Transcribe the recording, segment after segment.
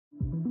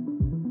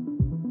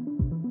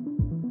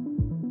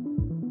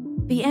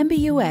The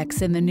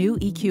MBUX in the new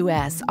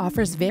EQS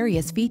offers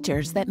various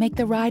features that make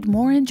the ride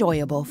more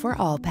enjoyable for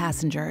all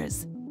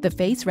passengers. The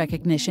face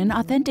recognition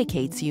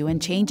authenticates you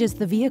and changes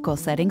the vehicle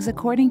settings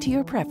according to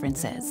your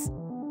preferences.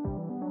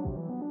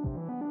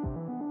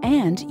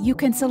 And you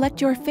can select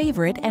your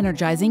favorite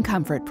energizing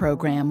comfort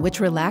program,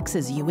 which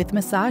relaxes you with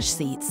massage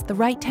seats, the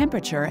right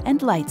temperature,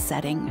 and light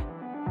setting.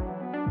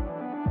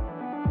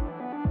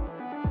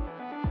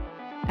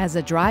 As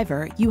a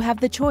driver, you have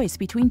the choice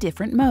between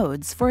different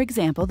modes, for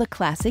example, the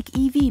classic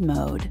EV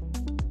mode.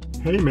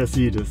 Hey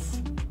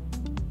Mercedes.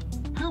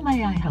 How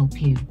may I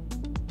help you?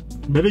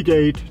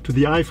 Navigate to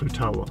the Eiffel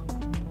Tower.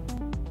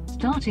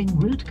 Starting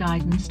route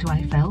guidance to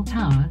Eiffel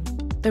Tower.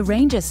 The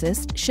Range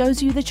Assist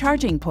shows you the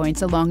charging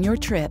points along your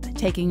trip,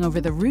 taking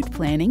over the route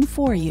planning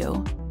for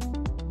you.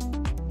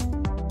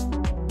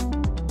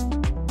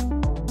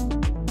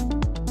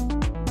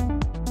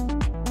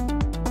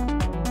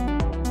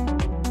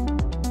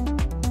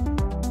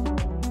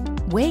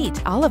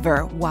 Wait,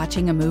 Oliver,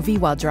 watching a movie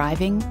while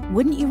driving?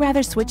 Wouldn't you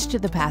rather switch to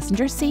the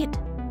passenger seat?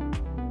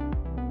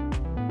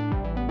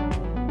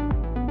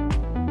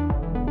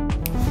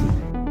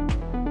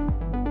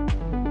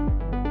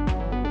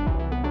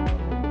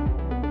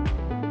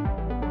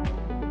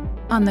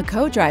 On the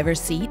co-driver's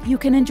seat, you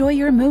can enjoy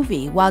your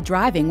movie while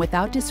driving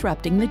without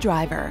disrupting the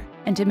driver.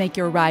 And to make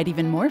your ride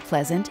even more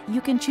pleasant, you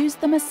can choose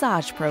the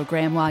massage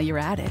program while you're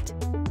at it.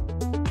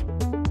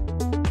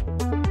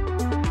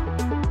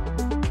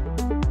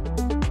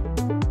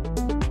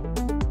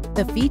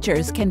 The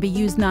features can be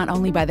used not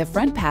only by the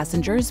front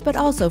passengers, but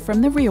also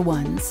from the rear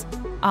ones.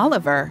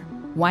 Oliver,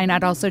 why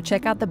not also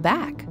check out the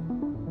back?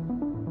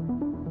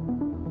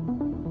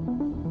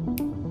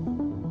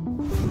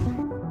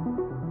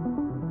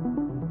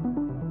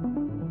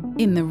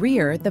 In the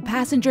rear, the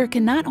passenger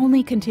can not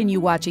only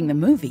continue watching the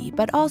movie,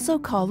 but also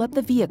call up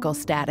the vehicle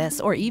status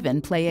or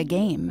even play a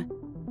game.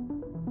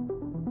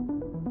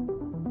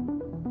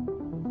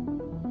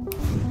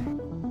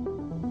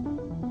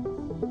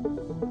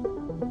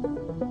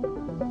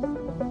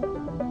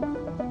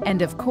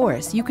 And of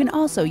course, you can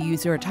also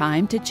use your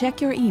time to check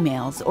your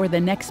emails or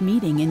the next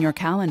meeting in your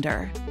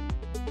calendar.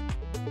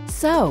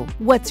 So,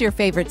 what's your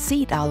favorite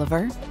seat,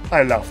 Oliver?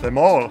 I love them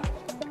all.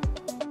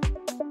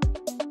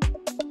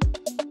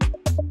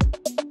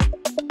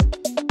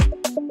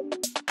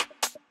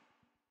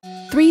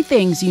 Three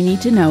things you need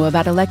to know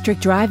about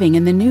electric driving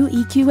in the new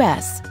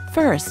EQS.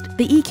 First,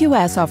 the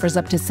EQS offers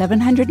up to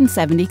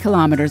 770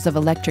 kilometers of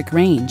electric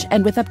range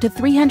and with up to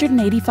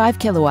 385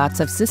 kilowatts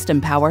of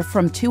system power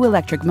from 2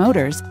 electric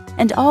motors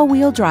and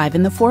all-wheel drive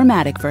in the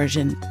 4MATIC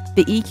version.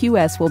 The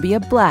EQS will be a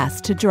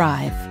blast to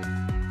drive.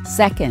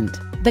 Second,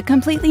 the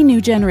completely new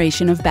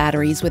generation of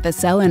batteries with a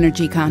cell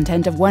energy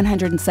content of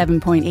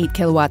 107.8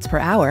 kilowatts per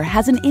hour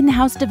has an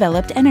in-house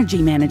developed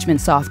energy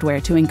management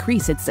software to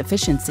increase its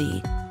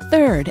efficiency.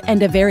 Third,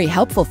 and a very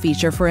helpful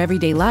feature for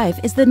everyday life,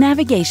 is the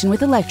navigation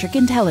with electric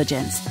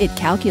intelligence. It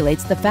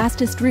calculates the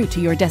fastest route to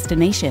your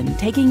destination,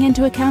 taking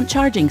into account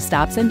charging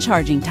stops and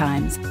charging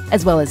times,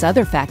 as well as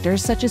other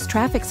factors such as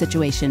traffic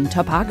situation,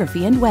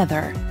 topography, and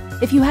weather.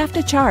 If you have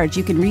to charge,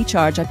 you can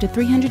recharge up to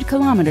 300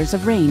 kilometers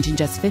of range in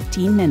just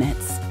 15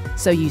 minutes.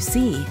 So you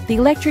see, the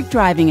electric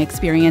driving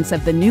experience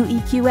of the new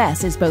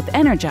EQS is both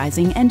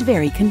energizing and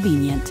very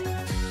convenient.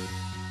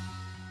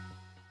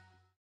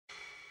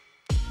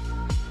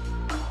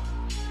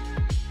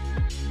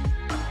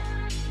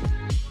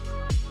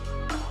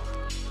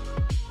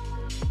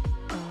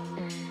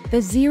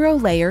 The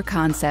zero-layer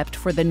concept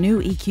for the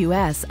new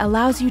EQS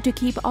allows you to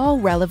keep all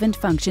relevant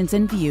functions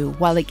in view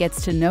while it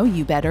gets to know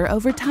you better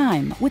over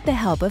time with the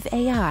help of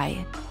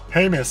AI.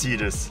 Hey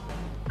Mercedes.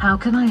 How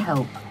can I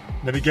help?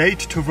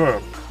 Navigate to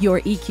work.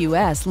 Your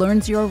EQS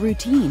learns your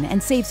routine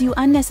and saves you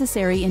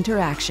unnecessary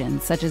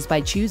interactions, such as by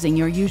choosing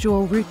your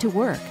usual route to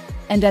work.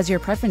 And as your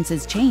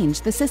preferences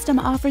change, the system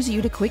offers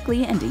you to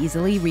quickly and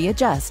easily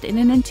readjust in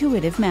an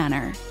intuitive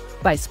manner.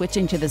 By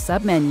switching to the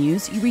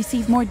submenus, you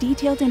receive more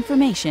detailed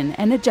information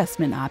and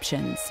adjustment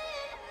options.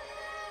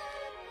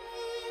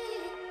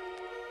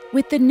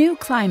 With the new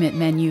climate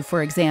menu,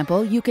 for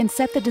example, you can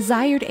set the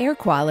desired air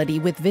quality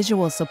with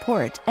visual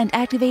support and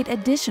activate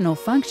additional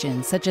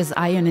functions such as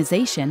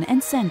ionization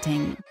and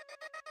scenting.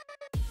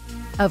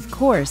 Of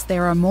course,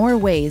 there are more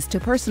ways to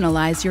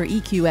personalize your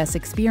EQS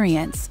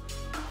experience.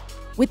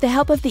 With the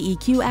help of the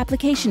EQ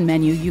application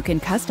menu, you can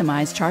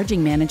customize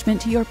charging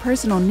management to your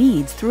personal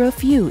needs through a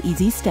few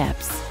easy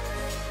steps.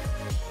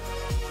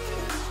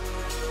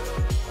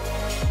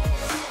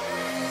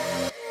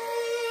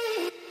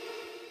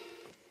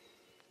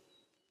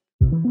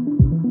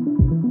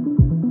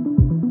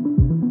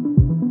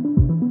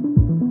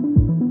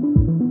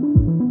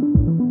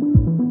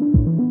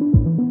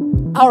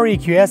 Our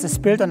EQS is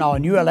built on our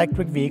new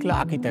electric vehicle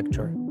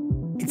architecture.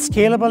 It's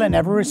scalable in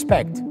every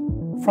respect,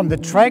 from the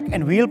track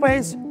and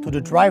wheelbase to the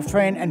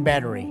drivetrain and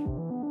battery.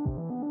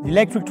 The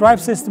electric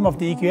drive system of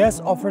the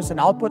EQS offers an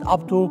output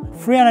up to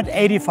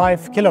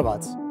 385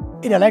 kilowatts.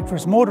 Its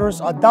electric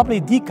motors are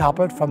doubly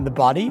decoupled from the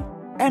body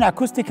and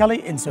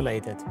acoustically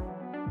insulated.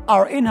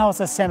 Our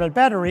in-house assembled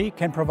battery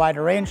can provide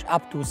a range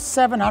up to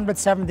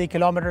 770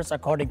 kilometers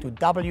according to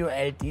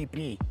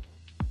WLTP.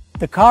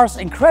 The car's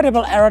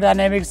incredible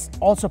aerodynamics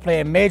also play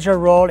a major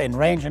role in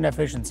range and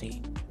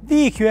efficiency.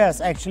 The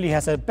EQS actually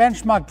has a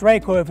benchmark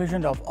drag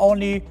coefficient of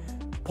only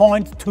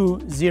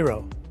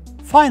 0.20.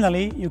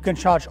 Finally, you can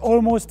charge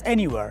almost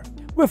anywhere.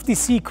 With the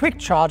C quick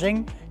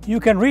charging, you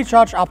can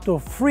recharge up to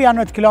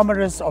 300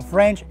 kilometers of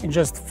range in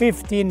just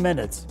 15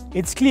 minutes.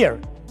 It's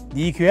clear,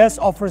 the EQS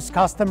offers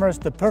customers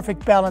the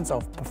perfect balance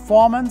of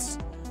performance,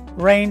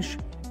 range,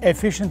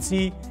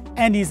 efficiency,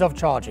 and ease of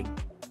charging.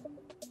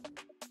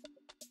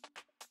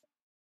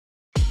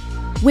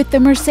 With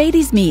the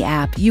Mercedes Me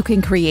app, you can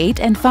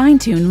create and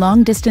fine-tune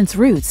long-distance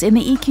routes in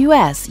the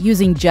EQS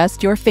using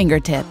just your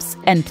fingertips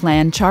and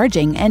plan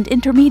charging and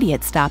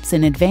intermediate stops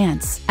in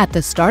advance. At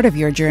the start of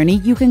your journey,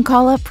 you can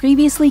call up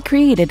previously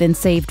created and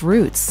saved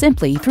routes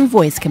simply through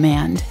voice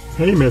command.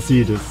 Hey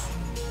Mercedes,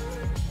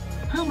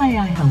 How may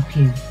I help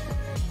you?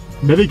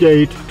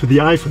 navigate to the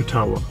Eiffel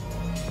Tower.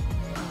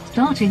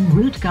 Starting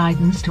route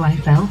guidance to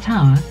Eiffel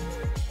Tower.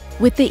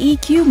 With the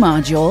EQ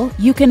module,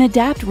 you can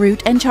adapt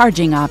route and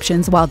charging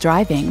options while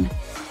driving.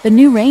 The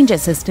new range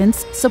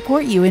assistants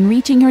support you in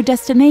reaching your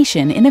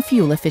destination in a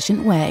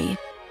fuel-efficient way.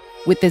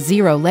 With the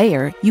zero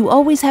layer, you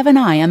always have an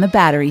eye on the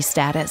battery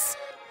status.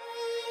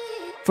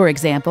 For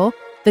example,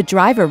 the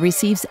driver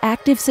receives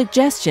active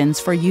suggestions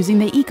for using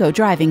the eco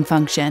driving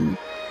function.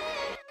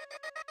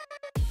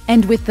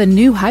 And with the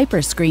new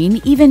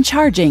hyperscreen, even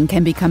charging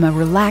can become a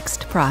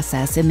relaxed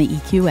process in the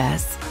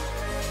EQS.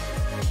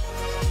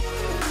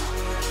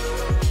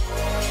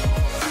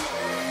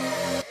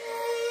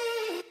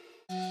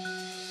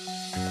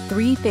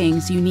 Three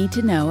things you need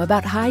to know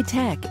about high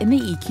tech in the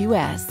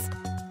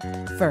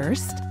EQS.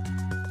 First,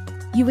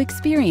 you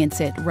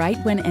experience it right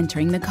when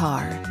entering the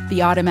car.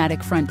 The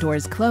automatic front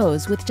doors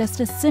close with just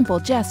a simple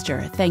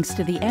gesture thanks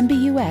to the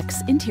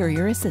MBUX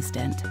interior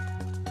assistant.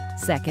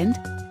 Second,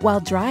 while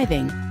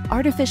driving,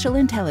 artificial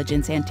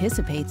intelligence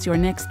anticipates your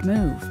next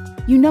move.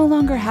 You no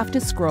longer have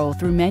to scroll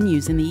through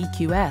menus in the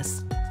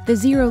EQS. The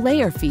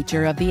zero-layer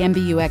feature of the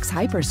MBUX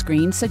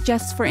hyperscreen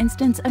suggests, for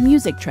instance, a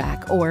music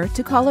track or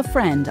to call a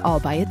friend all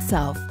by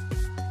itself.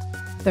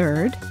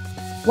 Third,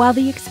 while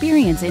the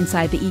experience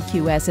inside the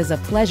EQS is a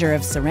pleasure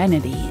of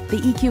serenity,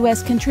 the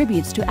EQS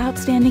contributes to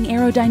outstanding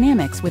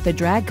aerodynamics with a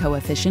drag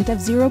coefficient of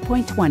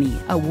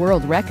 0.20, a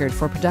world record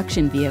for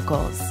production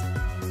vehicles.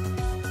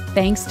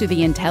 Thanks to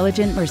the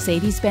intelligent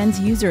Mercedes-Benz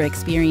user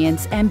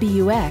experience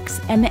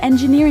MBUX and the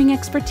engineering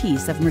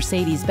expertise of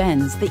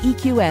Mercedes-Benz, the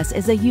EQS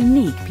is a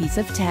unique piece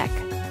of tech.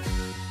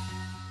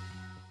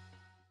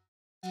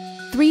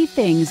 Three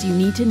things you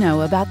need to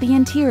know about the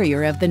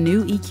interior of the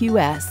new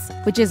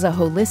EQS, which is a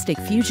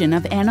holistic fusion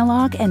of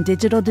analog and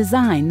digital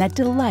design that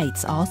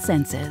delights all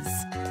senses.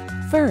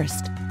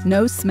 First,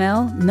 no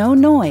smell, no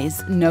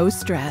noise, no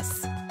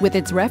stress. With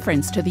its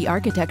reference to the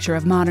architecture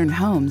of modern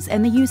homes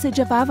and the usage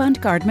of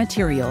avant-garde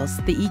materials,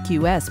 the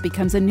EQS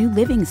becomes a new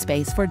living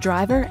space for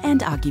driver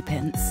and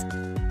occupants.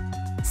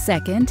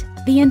 Second,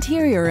 the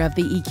interior of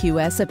the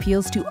EQS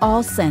appeals to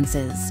all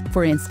senses.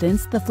 For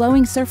instance, the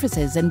flowing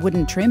surfaces and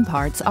wooden trim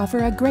parts offer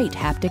a great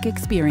haptic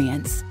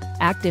experience.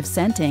 Active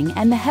scenting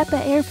and the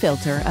HEPA air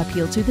filter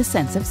appeal to the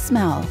sense of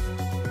smell.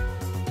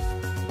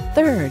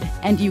 Third,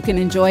 and you can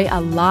enjoy a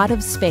lot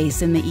of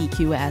space in the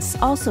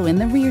EQS, also in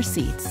the rear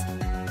seats.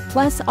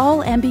 Plus,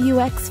 all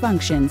MBUX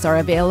functions are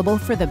available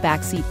for the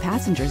backseat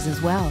passengers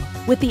as well.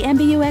 With the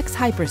MBUX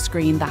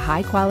hyperscreen, the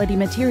high-quality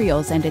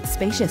materials, and its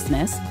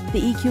spaciousness,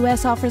 the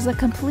EQS offers a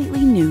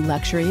completely new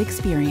luxury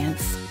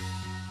experience.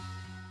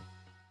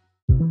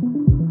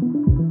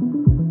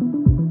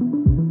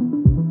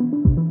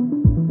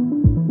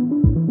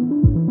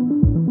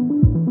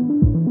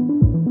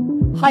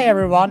 Hi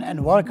everyone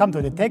and welcome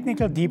to the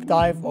technical deep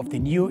dive of the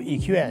new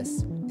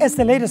EQS. As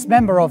the latest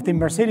member of the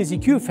Mercedes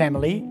EQ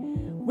family,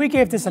 we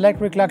gave this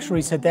electric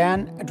luxury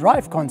sedan a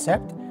drive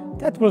concept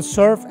that will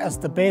serve as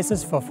the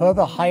basis for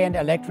further high-end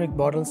electric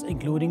models,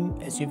 including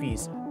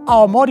SUVs.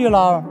 Our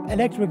modular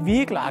electric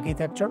vehicle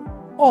architecture,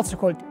 also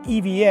called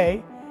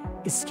EVA,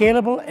 is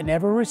scalable in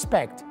every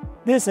respect.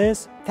 This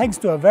is thanks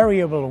to a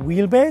variable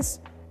wheelbase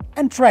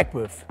and track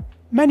width.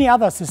 Many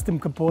other system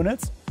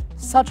components,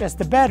 such as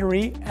the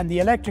battery and the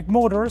electric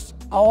motors,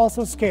 are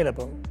also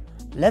scalable.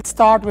 Let's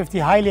start with the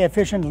highly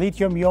efficient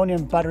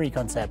lithium-ion battery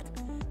concept.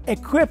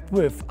 Equipped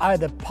with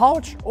either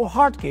pouch or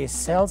hard case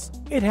cells,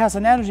 it has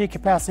an energy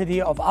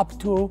capacity of up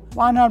to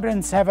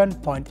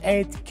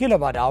 107.8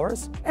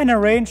 kilowatt-hours and a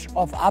range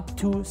of up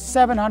to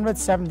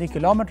 770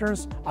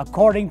 kilometers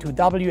according to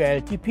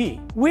WLTP.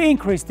 We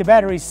increased the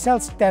battery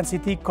cells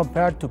density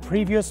compared to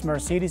previous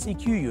Mercedes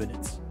EQ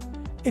units.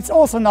 It's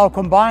also now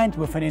combined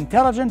with an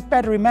intelligent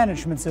battery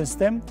management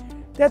system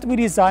that we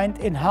designed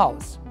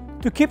in-house.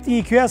 To keep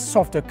the EQS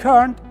software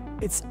current,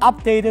 it's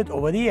updated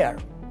over the air.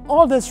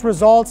 All this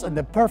results in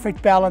the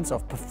perfect balance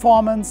of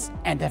performance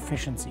and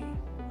efficiency.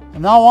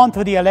 Now on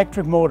to the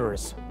electric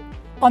motors.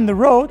 On the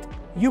road,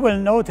 you will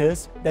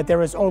notice that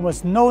there is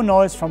almost no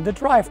noise from the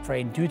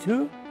drivetrain due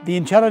to the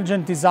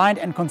intelligent design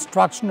and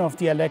construction of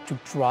the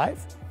electric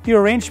drive, the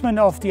arrangement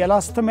of the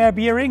elastomer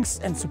bearings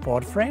and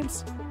support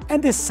frames,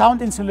 and the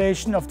sound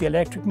insulation of the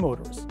electric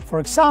motors. For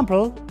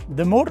example,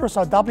 the motors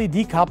are doubly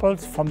decoupled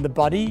from the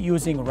body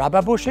using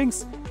rubber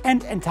bushings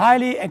and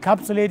entirely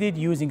encapsulated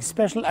using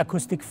special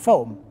acoustic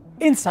foam.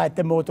 Inside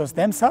the motors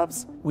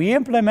themselves, we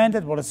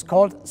implemented what is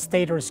called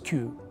stator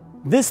skew.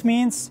 This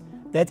means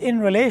that in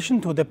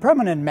relation to the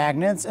permanent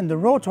magnets in the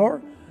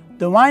rotor,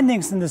 the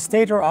windings in the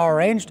stator are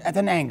arranged at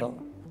an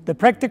angle. The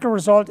practical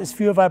result is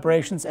fewer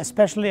vibrations,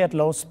 especially at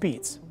low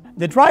speeds.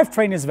 The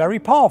drivetrain is very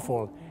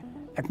powerful.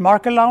 At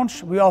market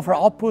launch, we offer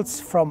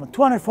outputs from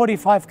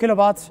 245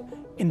 kilowatts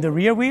in the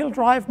rear-wheel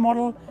drive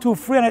model to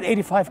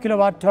 385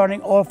 kilowatt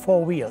turning all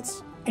four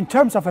wheels. In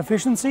terms of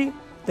efficiency,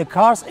 the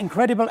car's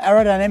incredible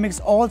aerodynamics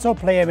also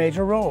play a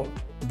major role.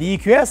 The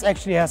EQS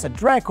actually has a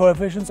drag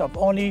coefficient of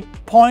only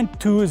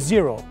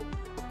 0.20,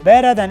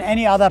 better than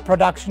any other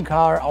production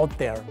car out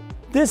there.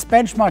 This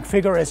benchmark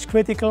figure is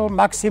critical,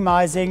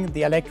 maximizing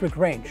the electric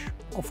range.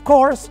 Of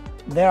course,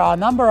 there are a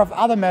number of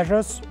other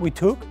measures we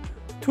took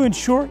to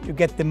ensure you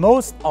get the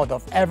most out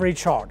of every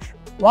charge.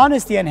 One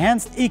is the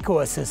enhanced Eco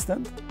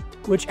Assistant,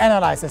 which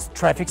analyzes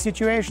traffic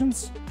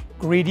situations,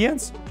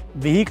 gradients,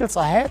 vehicles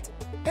ahead,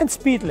 and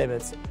speed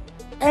limits,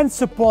 and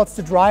supports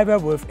the driver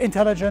with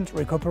intelligent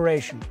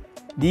recuperation.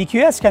 The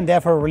EQS can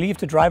therefore relieve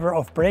the driver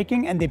of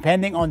braking and,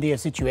 depending on the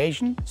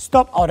situation,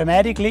 stop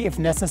automatically if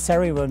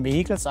necessary when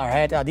vehicles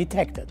ahead are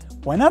detected.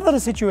 Whenever the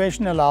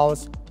situation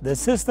allows, the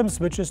system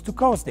switches to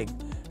coasting,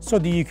 so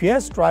the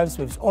EQS drives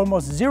with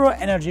almost zero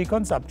energy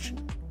consumption.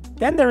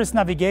 Then there is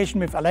navigation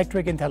with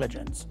electric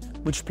intelligence,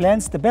 which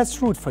plans the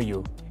best route for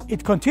you.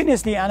 It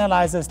continuously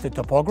analyzes the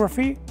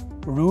topography,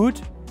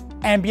 route,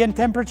 ambient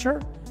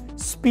temperature,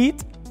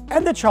 speed,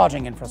 and the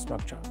charging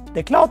infrastructure.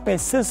 The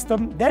cloud-based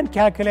system then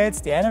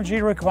calculates the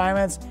energy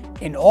requirements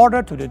in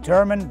order to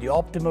determine the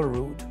optimal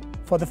route.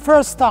 For the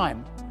first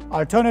time,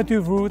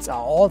 alternative routes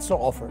are also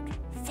offered.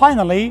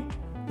 Finally,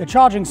 the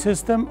charging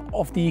system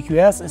of the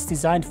EQS is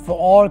designed for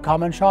all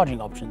common charging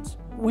options.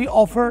 We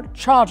offer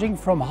charging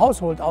from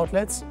household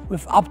outlets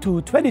with up to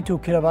 22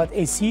 kilowatt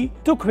AC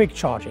to quick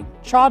charging.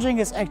 Charging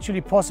is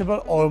actually possible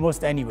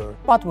almost anywhere.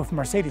 But with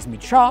Mercedes Me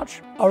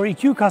Charge, our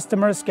EQ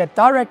customers get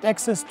direct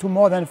access to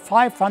more than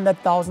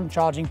 500,000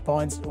 charging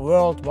points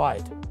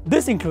worldwide.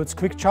 This includes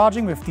quick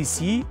charging with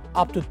DC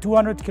up to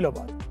 200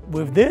 kilowatt.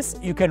 With this,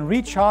 you can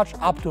recharge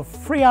up to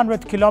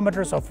 300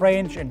 kilometers of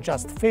range in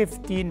just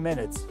 15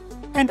 minutes.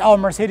 And our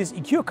Mercedes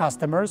EQ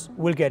customers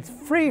will get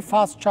free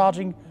fast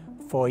charging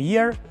for a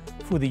year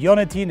through the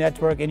Unity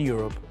network in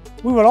Europe.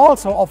 We will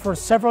also offer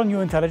several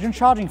new intelligent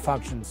charging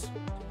functions.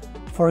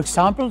 For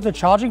example, the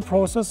charging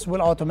process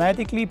will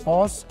automatically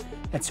pause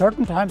at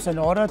certain times in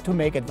order to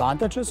make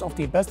advantages of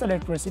the best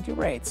electricity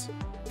rates.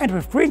 And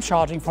with green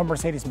charging from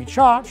Mercedes Me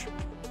Charge,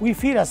 we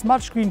feed as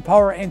much green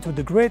power into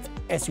the grid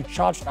as you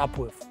charged up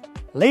with.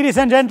 Ladies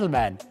and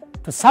gentlemen,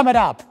 to sum it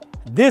up,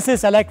 this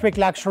is electric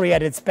luxury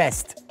at its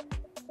best.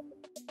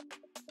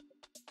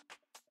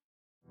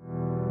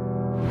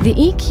 The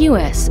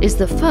EQS is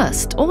the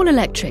first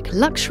all-electric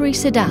luxury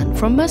sedan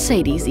from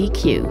Mercedes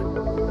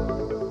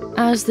EQ.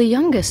 As the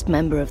youngest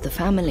member of the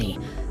family,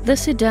 the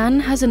sedan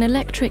has an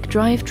electric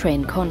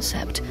drivetrain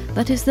concept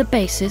that is the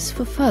basis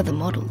for further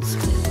models.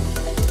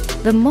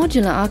 The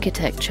modular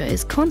architecture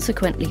is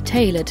consequently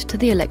tailored to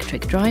the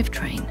electric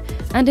drivetrain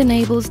and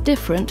enables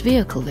different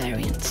vehicle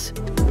variants.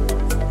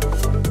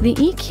 The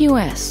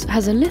EQS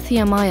has a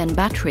lithium-ion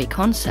battery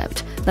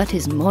concept that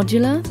is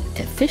modular,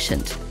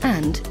 efficient,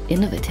 and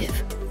innovative.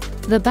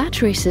 The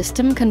battery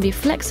system can be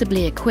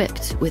flexibly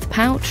equipped with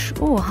pouch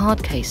or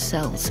hard case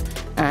cells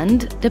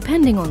and,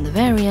 depending on the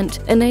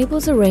variant,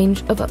 enables a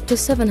range of up to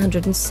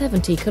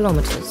 770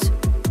 kilometers.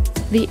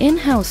 The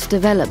in-house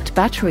developed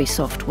battery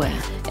software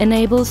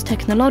enables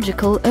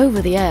technological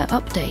over-the-air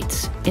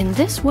updates. In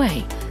this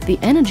way, the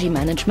energy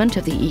management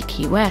of the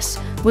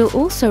EQS will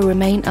also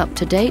remain up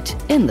to date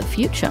in the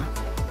future.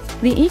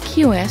 The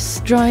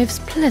EQS drives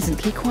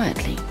pleasantly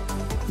quietly.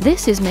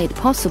 This is made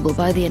possible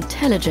by the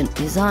intelligent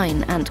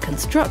design and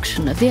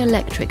construction of the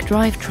electric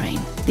drivetrain,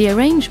 the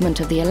arrangement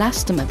of the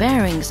elastomer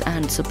bearings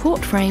and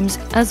support frames,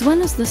 as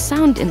well as the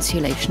sound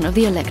insulation of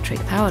the electric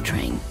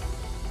powertrain.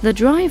 The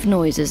drive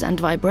noises and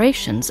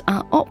vibrations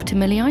are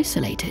optimally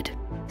isolated.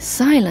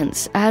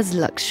 Silence as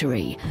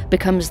luxury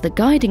becomes the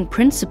guiding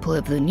principle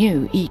of the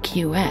new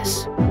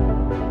EQS.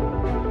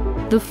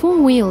 The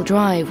four-wheel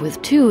drive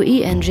with two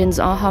E-engines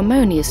are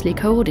harmoniously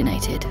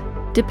coordinated.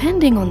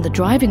 Depending on the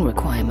driving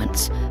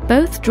requirements,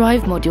 both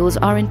drive modules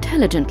are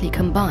intelligently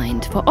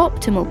combined for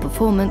optimal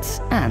performance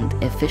and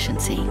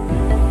efficiency.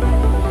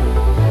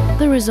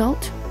 The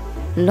result?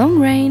 Long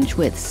range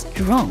with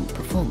strong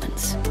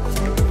performance.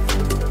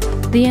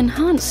 The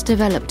enhanced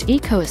developed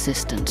Eco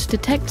Assistant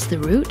detects the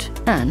route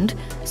and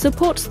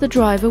supports the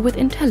driver with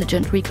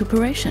intelligent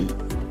recuperation.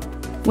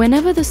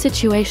 Whenever the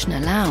situation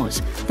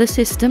allows, the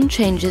system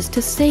changes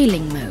to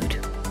sailing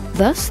mode.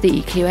 Thus,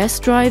 the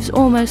EQS drives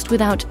almost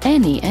without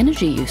any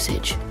energy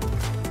usage.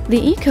 The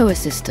Eco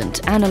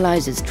Assistant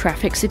analyzes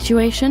traffic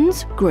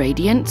situations,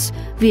 gradients,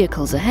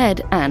 vehicles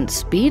ahead and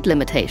speed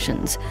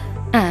limitations,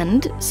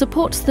 and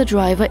supports the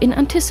driver in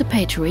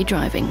anticipatory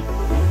driving.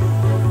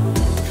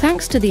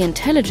 Thanks to the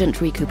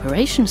intelligent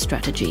recuperation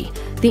strategy,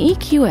 the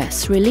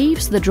EQS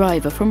relieves the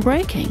driver from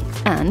braking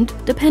and,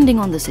 depending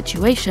on the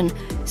situation,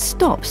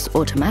 stops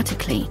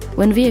automatically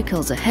when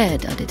vehicles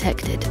ahead are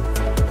detected.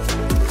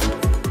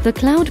 The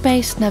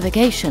cloud-based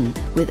navigation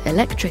with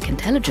electric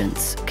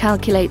intelligence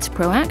calculates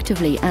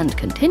proactively and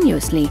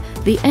continuously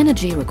the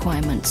energy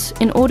requirements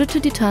in order to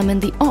determine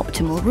the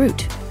optimal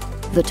route.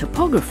 The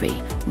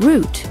topography,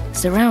 route,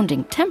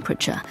 surrounding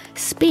temperature,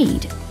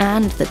 speed,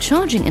 and the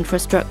charging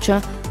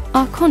infrastructure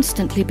are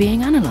constantly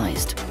being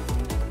analysed.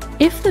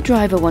 If the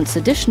driver wants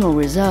additional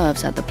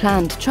reserves at the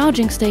planned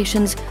charging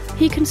stations,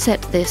 he can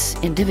set this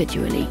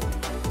individually.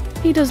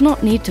 He does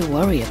not need to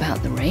worry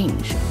about the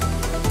range.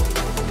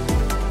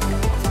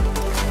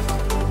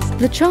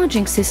 The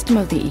charging system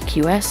of the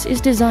EQS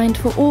is designed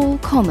for all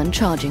common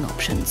charging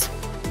options,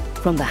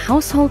 from the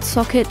household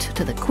socket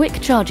to the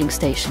quick charging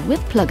station with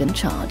plug and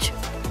charge.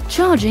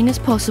 Charging is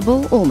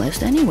possible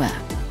almost anywhere.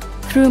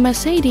 Through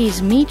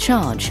Mercedes Me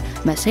Charge,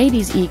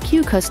 Mercedes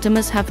EQ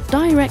customers have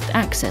direct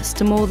access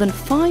to more than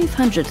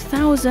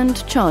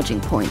 500,000 charging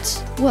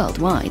points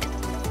worldwide.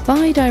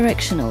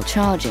 Bidirectional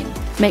charging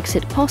makes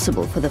it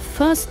possible for the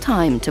first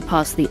time to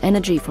pass the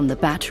energy from the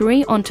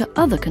battery onto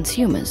other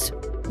consumers.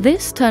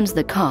 This turns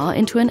the car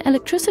into an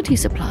electricity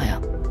supplier,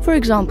 for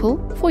example,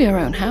 for your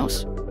own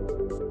house.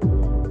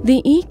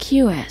 The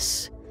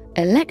EQS,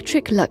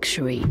 electric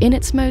luxury in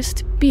its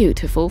most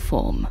beautiful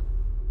form.